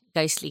the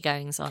ghostly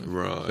goings on.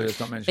 Right.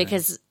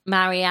 Because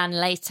Marianne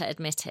later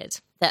admitted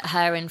that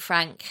her and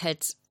Frank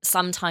had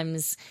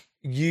sometimes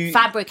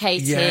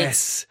fabricated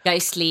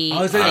ghostly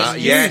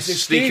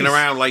things. Sneaking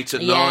around late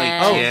at night.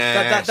 Oh,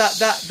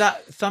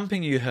 that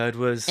thumping you heard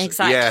was...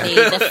 Exactly.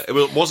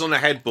 It wasn't a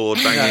headboard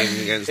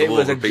banging against the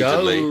wall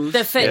repeatedly.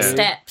 The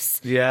footsteps.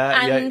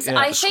 I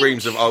think...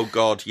 screams of, oh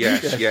God,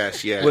 yes.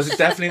 Was it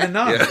definitely the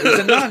nun? It was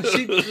the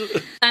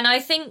nun. And I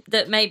think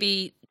that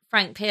maybe...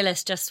 Frank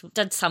Peerless just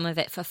did some of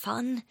it for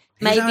fun.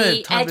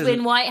 Maybe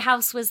Edwin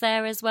Whitehouse was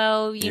there as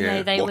well.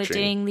 They were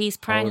doing these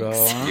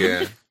pranks.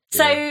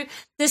 So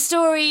the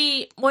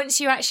story, once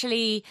you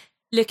actually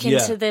look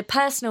into the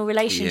personal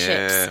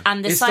relationships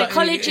and the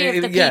psychology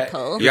of the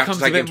people... You have to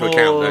take into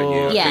account,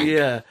 don't you?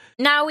 Yeah.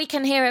 Now we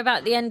can hear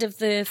about the end of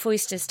the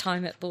Foysters'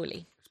 time at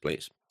Borley.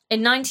 Please. In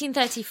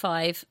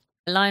 1935,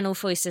 Lionel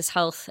Foyster's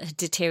health had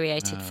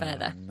deteriorated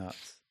further.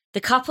 Nuts. The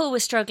couple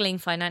was struggling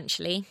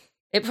financially.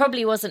 It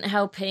probably wasn't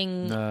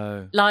helping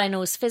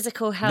Lionel's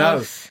physical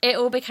health. No. It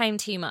all became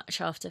too much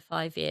after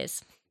 5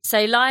 years.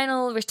 So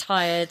Lionel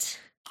retired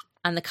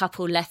and the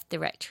couple left the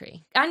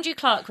rectory. Andrew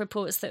Clark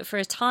reports that for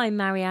a time,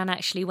 Marianne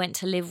actually went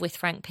to live with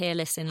Frank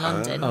Peerless in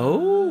London.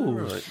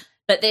 Right.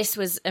 But this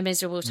was a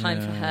miserable time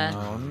for her.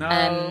 Oh,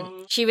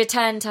 no. She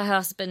returned to her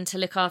husband to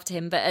look after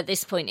him, but at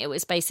this point it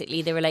was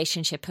basically the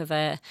relationship of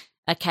a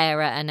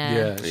carer and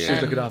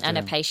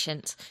a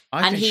patient.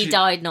 And he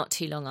died not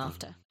too long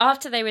after.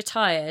 After they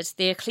retired,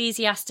 the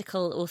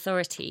ecclesiastical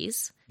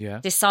authorities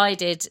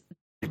decided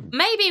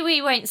maybe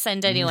we won't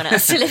send anyone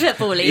else to live at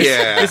Borley.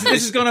 Yeah,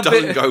 this is going to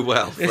doesn't go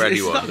well for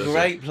anyone. It's not a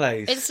great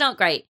place. It's not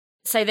great.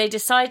 So they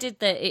decided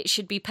that it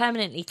should be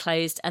permanently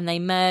closed, and they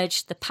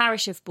merged the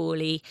parish of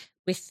Borley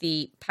with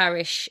the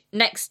parish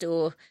next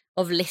door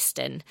of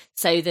Liston.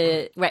 So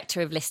the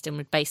rector of Liston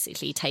would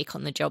basically take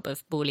on the job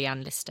of Borley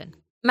and Liston.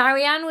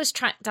 Marianne was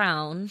tracked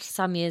down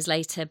some years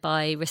later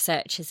by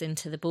researchers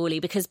into the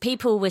Borley because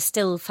people were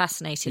still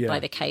fascinated by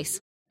the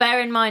case. Bear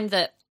in mind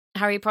that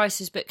Harry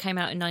Price's book came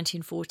out in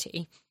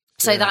 1940.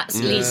 So that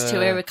leads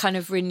to a kind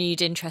of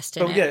renewed interest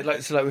in it. Yeah,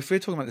 like if we're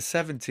talking about the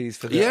 70s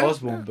for the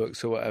Osborne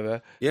books or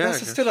whatever,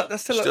 that's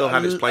still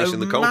had its place in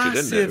the culture,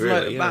 didn't it?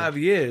 Really, amount of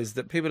years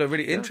that people are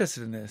really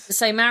interested in this.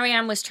 So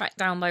Marianne was tracked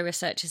down by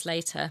researchers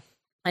later,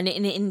 and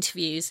in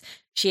interviews,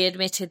 she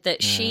admitted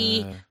that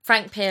she,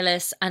 Frank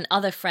Peerless, and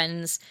other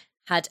friends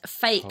had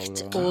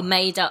faked or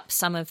made up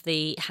some of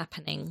the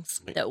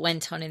happenings that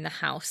went on in the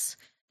house.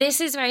 This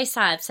is very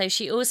sad. So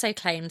she also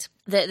claimed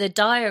that the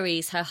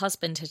diaries her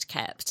husband had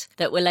kept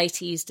that were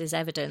later used as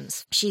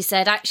evidence, she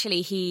said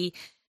actually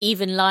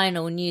even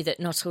Lionel knew that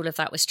not all of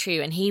that was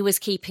true, and he was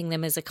keeping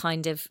them as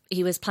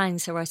he was planning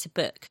to write a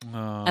book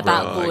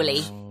about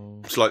Borley.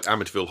 It's like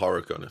Amityville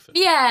Horror kind of thing.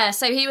 Yeah,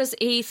 so he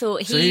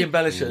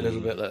embellished it a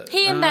little bit.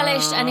 He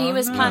embellished, and he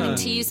was planning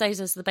to use those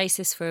as the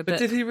basis for a book. But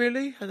did he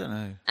really? I don't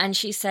know. And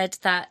she said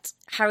that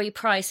Harry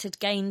Price had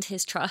gained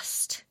his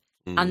trust,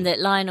 and that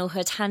Lionel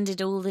had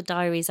handed all the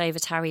diaries over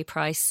to Harry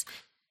Price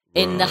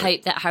in the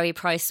hope that Harry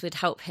Price would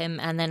help him,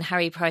 and then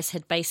Harry Price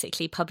had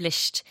basically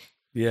published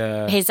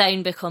his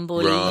own book on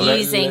Borley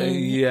using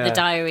the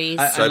diaries.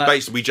 So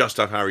basically we just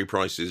have Harry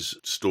Price's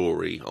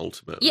story,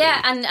 ultimately.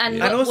 Yeah,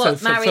 and also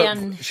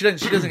Marianne... she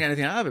doesn't get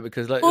anything out of it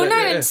because...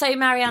 So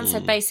Marianne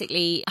said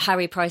basically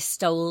Harry Price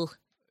stole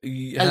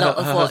a lot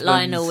of what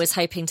Lionel was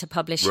hoping to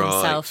publish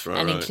himself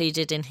and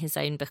included in his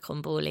own book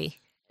on Borley.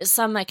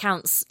 Some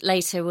accounts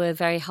later were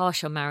very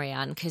harsh on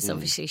Marianne because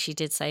obviously she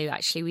did say,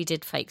 actually, we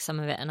did fake some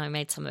of it and I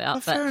made some of it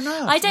up. Fair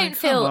enough. I don't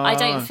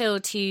feel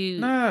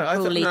too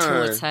poorly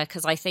towards her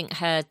because I think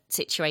her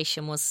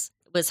situation was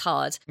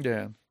hard.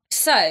 Yeah.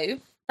 So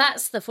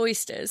that's the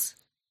Foysters.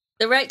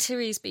 The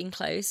rectory's been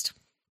closed.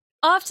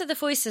 After the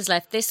Foysters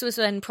left, this was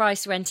when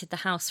Price rented the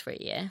house for a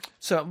year.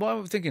 So what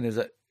I'm thinking is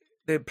that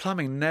the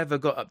plumbing never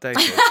got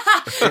updated.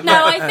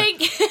 No, I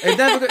think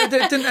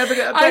it didn't ever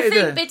get updated. I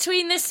think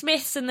between the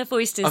Smiths and the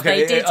Foysters,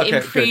 they did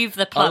improve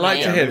the plumbing. I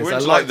like to hear this.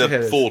 It's like the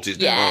 40s.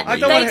 Yeah,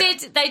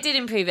 they did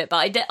improve it,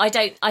 but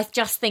I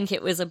just think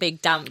it was a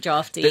big damp,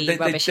 drafty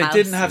rubbish house.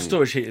 They didn't have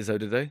storage heaters, though,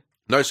 did they?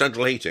 No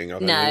central heating. No.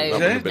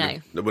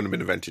 That wouldn't have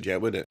been invented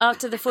yet, would it?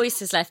 After the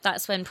Foysters left,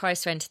 that's when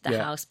Price rented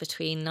the house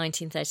between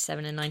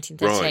 1937 and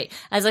 1938. Right.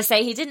 As I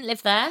say, he didn't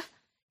live there.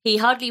 He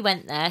hardly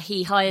went there.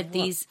 He hired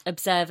these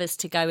observers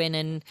to go in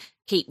and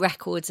keep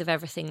records of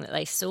everything that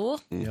they saw.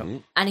 Mm-hmm.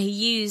 And he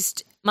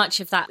used much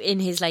of that in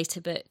his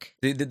later book,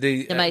 The Most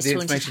the Haunted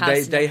information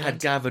House they had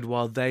gathered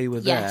while they were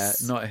there,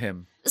 not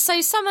him. So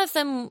some of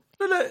them,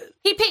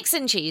 he picks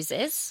and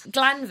chooses.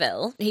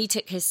 Glanville, he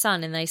took his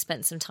son and they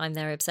spent some time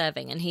there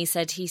observing. And he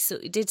said he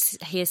did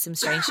hear some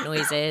strange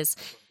noises.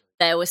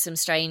 There were some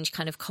strange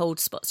kind of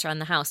cold spots around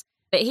the house.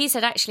 But he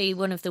said actually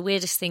one of the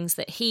weirdest things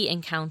that he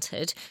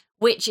encountered,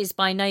 which is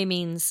by no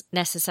means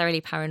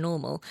necessarily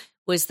paranormal,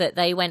 was that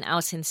they went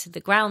out into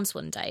the grounds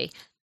one day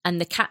and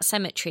the cat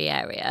cemetery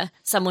area,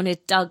 someone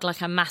had dug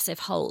like a massive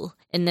hole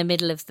in the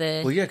middle of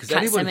the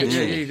cat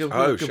cemetery. Good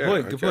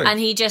point. And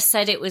he just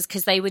said it was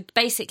because they would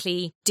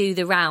basically do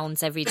the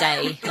rounds every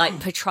day, like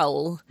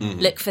patrol,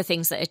 look for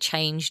things that had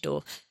changed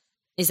or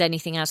is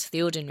anything out of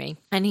the ordinary.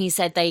 And he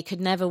said they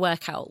could never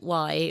work out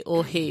why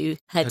or who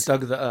had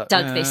dug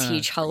this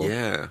huge hole.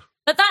 Yeah.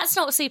 But that's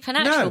not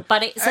supernatural,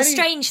 but it's a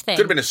strange thing.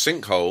 Could have been a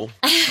sinkhole.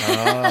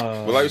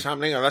 Were those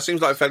happening? That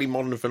seems like a fairly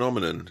modern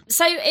phenomenon.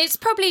 So it's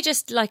probably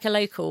just like a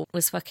local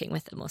was fucking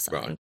with them or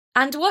something. Right.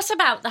 And what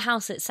about the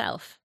house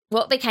itself?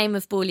 What became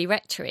of Borley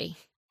Rectory?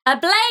 A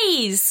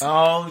blaze!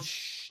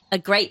 A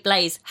great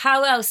blaze.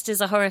 How else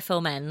does a horror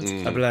film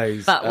end? A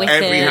blaze. But with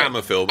every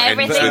Hammer film ends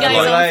everything with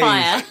goes on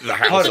fire. The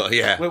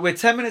house, We're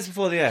 10 minutes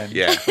before the end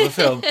of the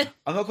film.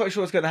 I'm not quite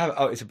sure what's going to happen.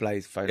 Oh, it's a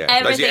blaze. Yeah.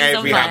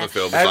 Every Hammer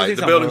film is like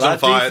the building's on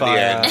fire at the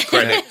end.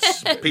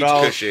 Credits. Peter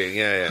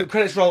Cushing.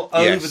 Credits roll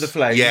over the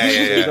flame.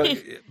 Yeah.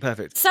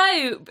 Perfect.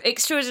 So,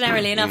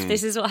 extraordinarily enough,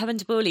 this is what happened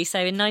to Borley. So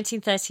in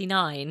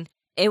 1939,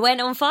 it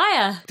went on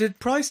fire. Did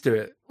Price do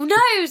it? No,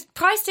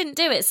 Price didn't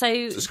do it, so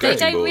they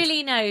don't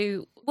really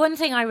know one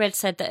thing I read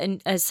said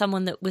that as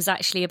someone that was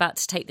actually about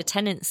to take the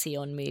tenancy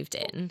on moved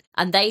in,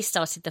 and they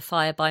started the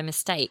fire by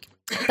mistake.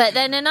 But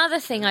then another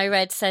thing I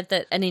read said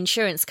that an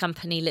insurance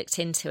company looked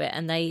into it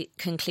and they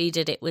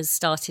concluded it was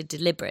started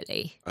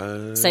deliberately.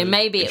 So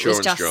maybe it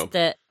was just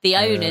that the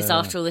owners,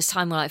 after all this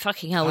time, were like,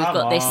 fucking hell, we've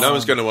got this. No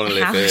one's going to want to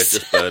live here.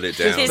 Just burn it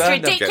down. This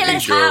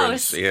ridiculous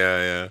house.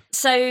 Yeah.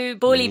 So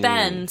Borley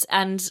burned,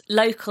 and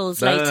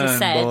locals later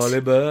said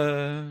Borley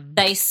burn.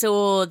 they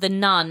saw the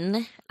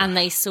nun and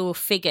they saw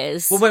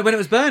figures Well, when it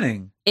was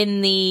burning?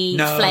 in the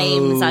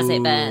flames as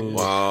it burned.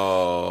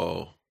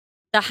 Wow.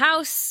 The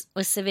house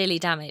was severely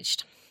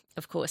damaged,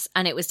 of course,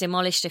 and it was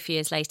demolished a few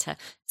years later.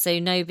 So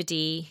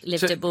nobody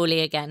lived at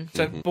Borley again.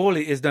 So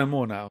Borley is no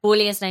more now.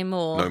 Borley is no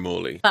more. No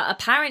Morley. But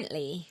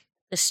apparently,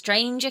 the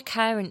strange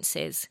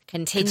occurrences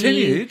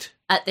continued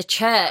at the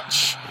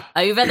church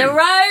over the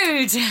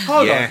road.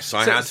 Hold yes,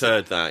 on. I had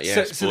heard that.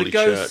 Yes, so the Borley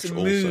ghosts Church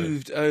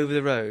moved over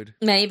the road.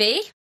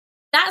 Maybe.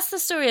 That's the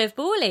story of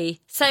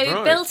Borley. So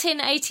built in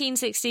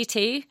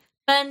 1862,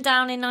 burned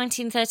down in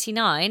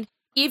 1939.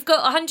 You've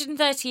got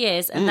 130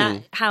 years, and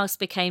that house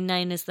became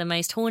known as the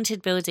most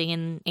haunted building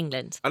in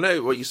England. I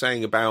know what you're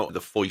saying about the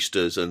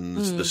Foysters and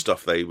the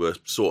stuff they were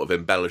sort of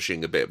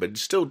embellishing a bit, but it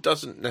still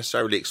doesn't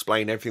necessarily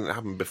explain everything that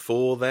happened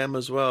before them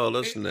as well,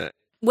 doesn't it?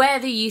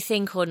 Whether you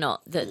think or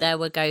not that there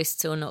were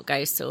ghosts or not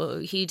ghosts or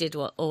who did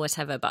what or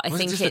whatever, but I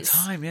think it's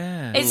time,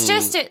 yeah. It's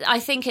just I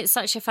think it's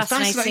such a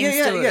fascinating story.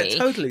 Yeah,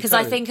 totally. Because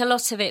I think a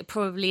lot of it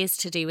probably is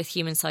to do with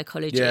human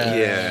psychology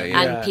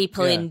and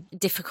people in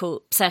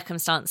difficult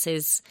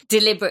circumstances,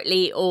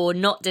 deliberately or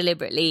not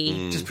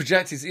deliberately, just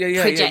projecting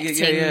strange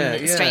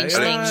things.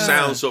 And it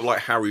sounds sort of like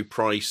Harry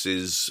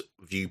Price's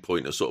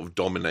viewpoint has sort of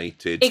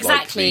dominated.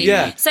 Exactly.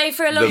 So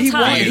for a long the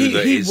time,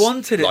 he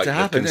wanted it to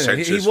happen. The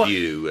consensus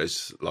view,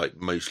 as like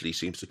mostly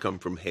seems to come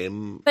from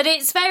him. But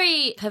it's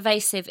very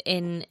pervasive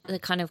in the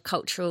kind of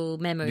cultural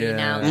memory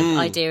now. The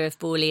idea of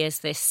Borley as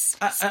this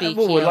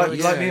spooky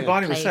like me and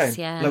Barney were saying,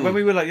 like when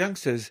we were like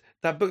youngsters,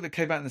 that book that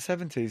came out in the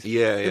 70s.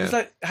 It was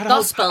like had a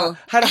Gospel.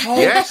 Had a whole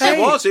yes, page.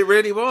 it was. It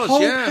really was. Whole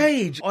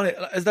page on it,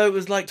 as though it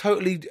was like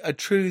totally a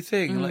true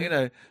thing. Like, you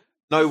know.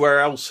 Nowhere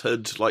else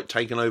had like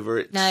taken over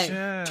its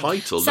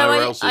title. So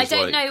Nowhere else I is,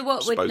 don't know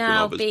what would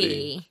now be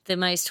be the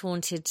most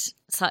haunted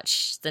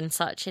such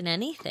in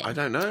anything. I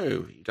don't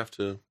know. You'd have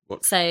to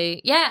watch. So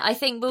I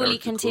think Borley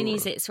Derek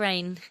continues Cora. its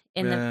reign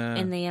in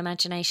the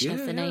imagination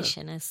of the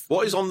nation. As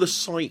what is on the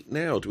site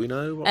now? Do we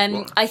know? What?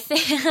 I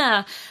think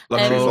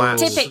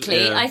flats.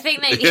 typically, I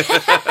think they,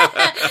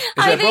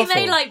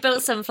 they like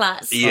built some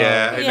flats.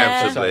 Yeah,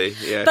 inevitably.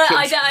 Yeah, but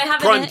I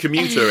haven't prime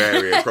commuter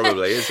area,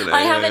 probably, isn't it?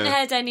 I haven't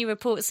heard any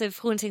reports of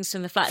hauntings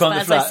from the flats. But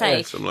as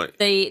I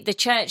say, the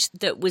church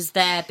that was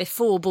there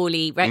before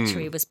Borley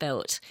Rectory was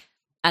built,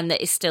 and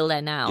that is still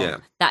there now.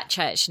 That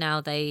church now,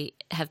 they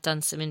have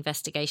done some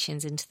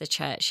investigations into the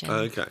church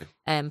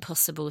and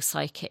possible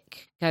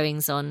psychic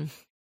goings on.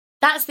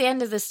 That's the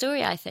end of the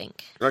story, I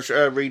think. Can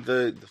I read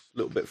the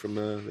little bit from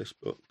this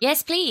book?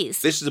 Yes,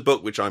 please. This is a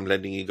book which I'm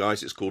lending you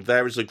guys. It's called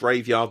There is a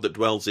Graveyard That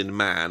Dwells in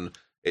Man.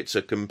 It's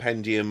a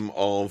compendium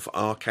of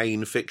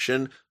arcane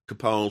fiction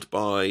compiled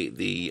by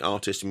the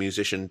artist and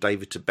musician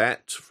David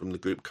Tibet from the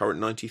group Current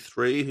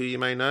 93, who you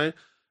may know.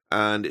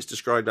 And it's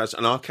described as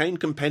an arcane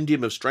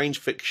compendium of strange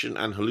fiction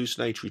and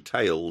hallucinatory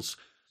tales.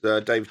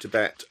 David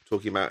Tibet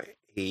talking about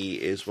he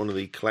is one of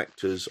the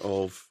collectors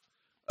of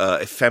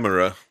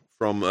ephemera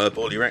from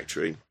Borley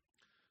Rectory.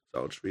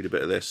 So I'll just read a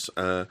bit of this.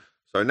 So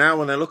now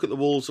when I look at the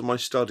walls of my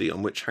study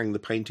on which hang the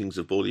paintings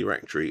of Borley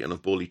Rectory and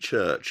of Borley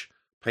Church,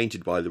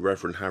 painted by the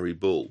Reverend Harry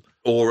Bull,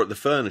 or at the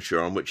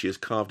furniture on which he has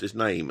carved his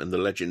name and the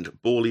legend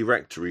Borley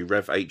Rectory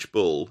Rev H.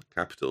 Bull,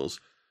 capitals,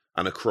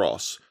 and a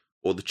cross,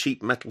 or the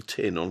cheap metal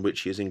tin on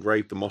which he has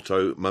engraved the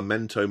motto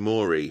Memento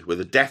Mori,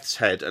 with a death's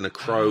head and a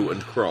crow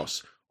and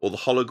cross, or the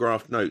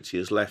holographed notes he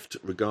has left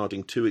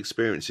regarding 2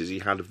 experiences he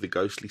had of the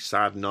ghostly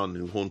sad nun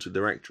who haunted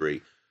the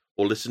rectory,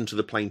 or listen to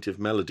the plaintive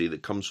melody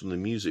that comes from the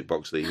music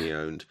box that he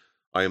owned.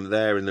 I am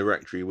there in the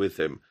rectory with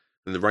him,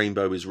 and the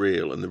rainbow is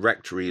real, and the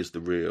rectory is the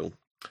real.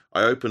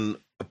 I open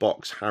a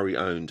box Harry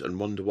owned and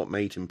wonder what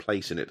made him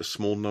place in it a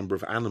small number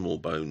of animal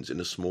bones in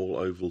a small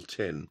oval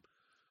tin.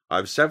 I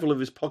have several of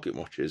his pocket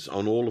watches,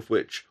 on all of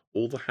which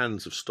all the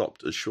hands have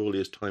stopped as surely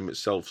as time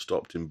itself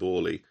stopped in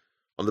Borley.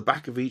 On the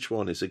back of each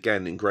one is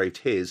again engraved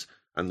his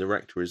and the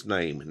rectory's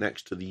name,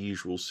 next to the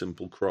usual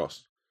simple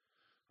cross.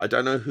 I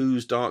don't know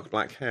whose dark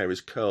black hair is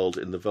curled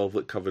in the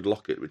velvet-covered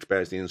locket which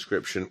bears the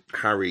inscription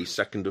Harry,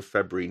 2nd of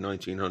February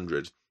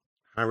 1900.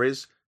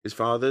 Harry's? His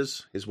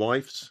father's? His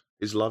wife's?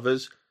 His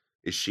lover's?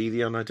 Is she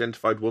the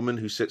unidentified woman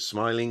who sits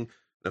smiling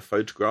in a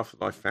photograph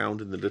that I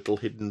found in the little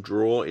hidden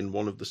drawer in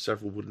one of the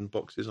several wooden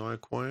boxes I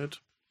acquired?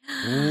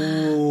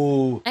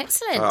 Ooh.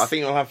 Excellent. I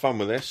think I'll have fun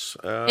with this.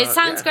 It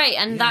sounds great.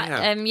 And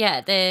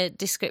the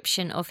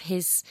description of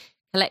his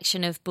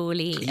collection of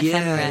Borley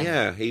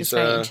ephemera is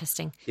very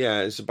interesting.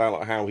 Yeah, it's about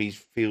like how he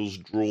feels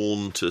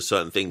drawn to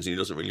certain things and he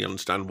doesn't really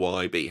understand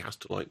why, but he has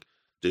to like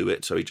do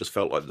it, so he just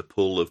felt like the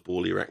pull of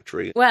Borley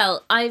Rectory.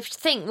 Well, I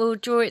think we'll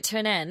draw it to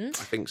an end.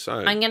 I think so.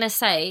 I'm going to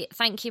say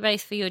thank you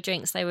both for your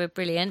drinks. They were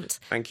brilliant.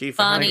 Thank you for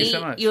Barney, Thank you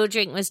so much. your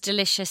drink was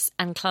delicious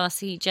and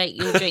classy. Jake,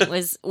 your drink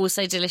was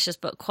also delicious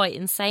but quite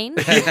insane.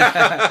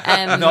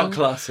 Not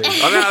classy. I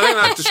think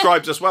that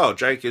describes us well.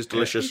 Jake is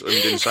delicious and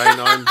insane.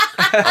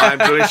 I'm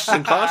delicious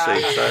and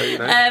classy. So, you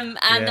know. And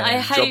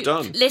I Job hope,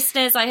 done.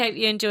 listeners, I hope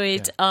you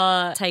enjoyed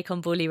our take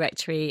on Borley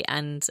Rectory.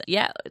 And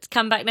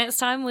come back next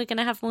time. We're going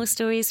to have more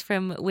stories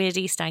from Weird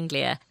East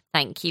Anglia.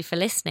 Thank you for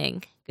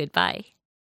listening. Goodbye.